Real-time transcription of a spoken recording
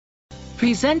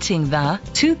Presenting the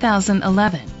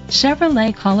 2011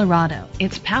 Chevrolet Colorado.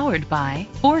 It's powered by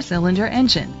a 4-cylinder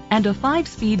engine and a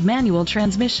 5-speed manual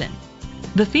transmission.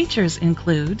 The features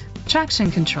include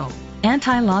traction control,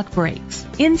 anti-lock brakes.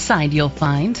 Inside you'll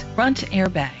find front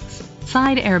airbags,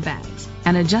 side airbags,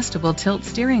 an adjustable tilt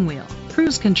steering wheel,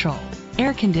 cruise control,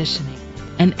 air conditioning,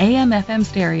 an AM/FM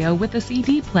stereo with a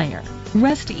CD player.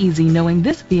 Rest easy knowing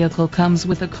this vehicle comes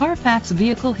with a Carfax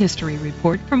Vehicle History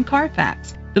Report from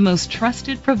Carfax, the most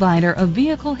trusted provider of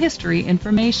vehicle history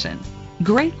information.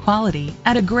 Great quality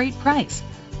at a great price.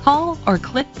 Call or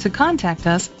click to contact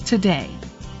us today.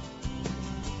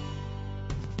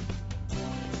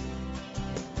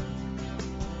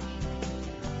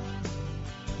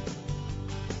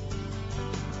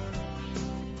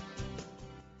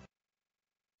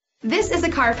 This is a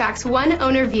Carfax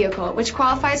one-owner vehicle which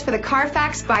qualifies for the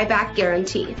Carfax buyback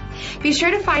guarantee. Be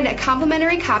sure to find a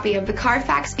complimentary copy of the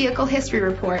Carfax Vehicle History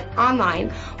Report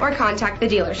online or contact the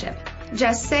dealership.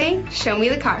 Just say, "Show me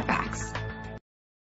the Carfax."